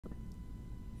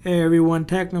Hey everyone,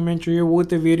 Technomentary here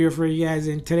with a video for you guys.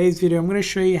 In today's video, I'm going to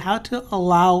show you how to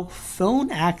allow phone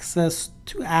access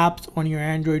to apps on your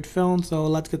Android phone. So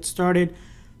let's get started.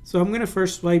 So I'm going to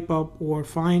first swipe up or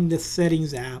find the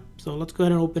settings app. So let's go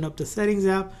ahead and open up the settings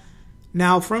app.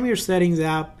 Now from your settings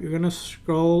app, you're going to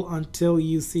scroll until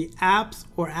you see apps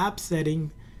or app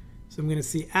settings. So I'm going to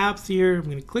see apps here. I'm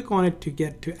going to click on it to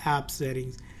get to app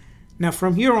settings. Now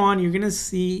from here on, you're going to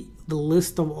see the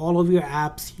list of all of your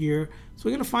apps here. So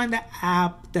we're going to find the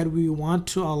app that we want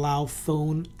to allow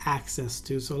phone access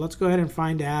to. So let's go ahead and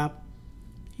find the app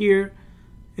here.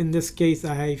 In this case,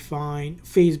 I find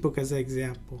Facebook as an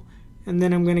example. And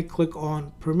then I'm going to click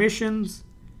on permissions.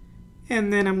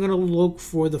 And then I'm going to look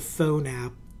for the phone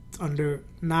app. It's under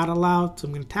not allowed. So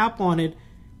I'm going to tap on it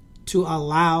to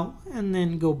allow and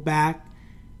then go back.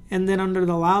 And then under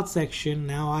the allowed section,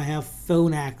 now I have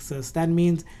phone access. That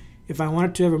means if I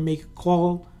wanted to ever make a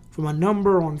call from a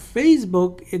number on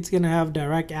Facebook, it's going to have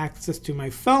direct access to my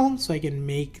phone so I can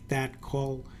make that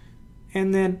call.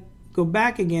 And then go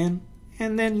back again.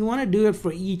 And then you want to do it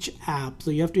for each app.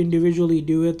 So you have to individually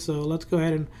do it. So let's go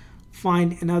ahead and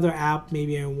find another app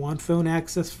maybe I want phone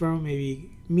access from. Maybe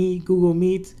Google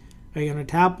Meet. I'm going to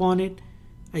tap on it.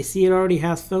 I see it already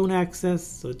has phone access,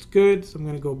 so it's good. So I'm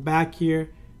going to go back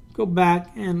here. Go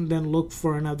back and then look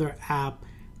for another app,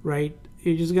 right?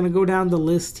 You're just going to go down the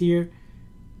list here,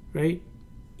 right?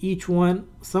 Each one,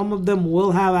 some of them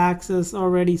will have access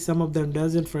already, some of them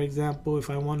doesn't. For example, if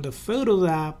I want the Photos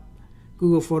app,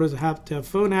 Google Photos have to have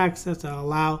phone access, I'll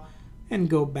allow and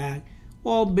go back.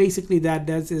 All basically that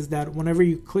does is that whenever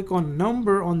you click on a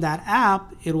number on that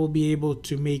app, it will be able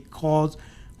to make calls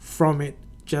from it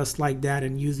just like that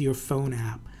and use your phone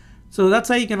app. So that's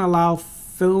how you can allow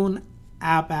phone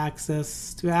app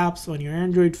access to apps on your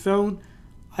Android phone.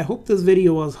 I hope this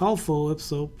video was helpful. If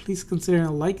so, please consider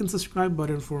a like and subscribe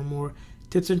button for more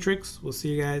tips and tricks. We'll see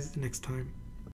you guys next time.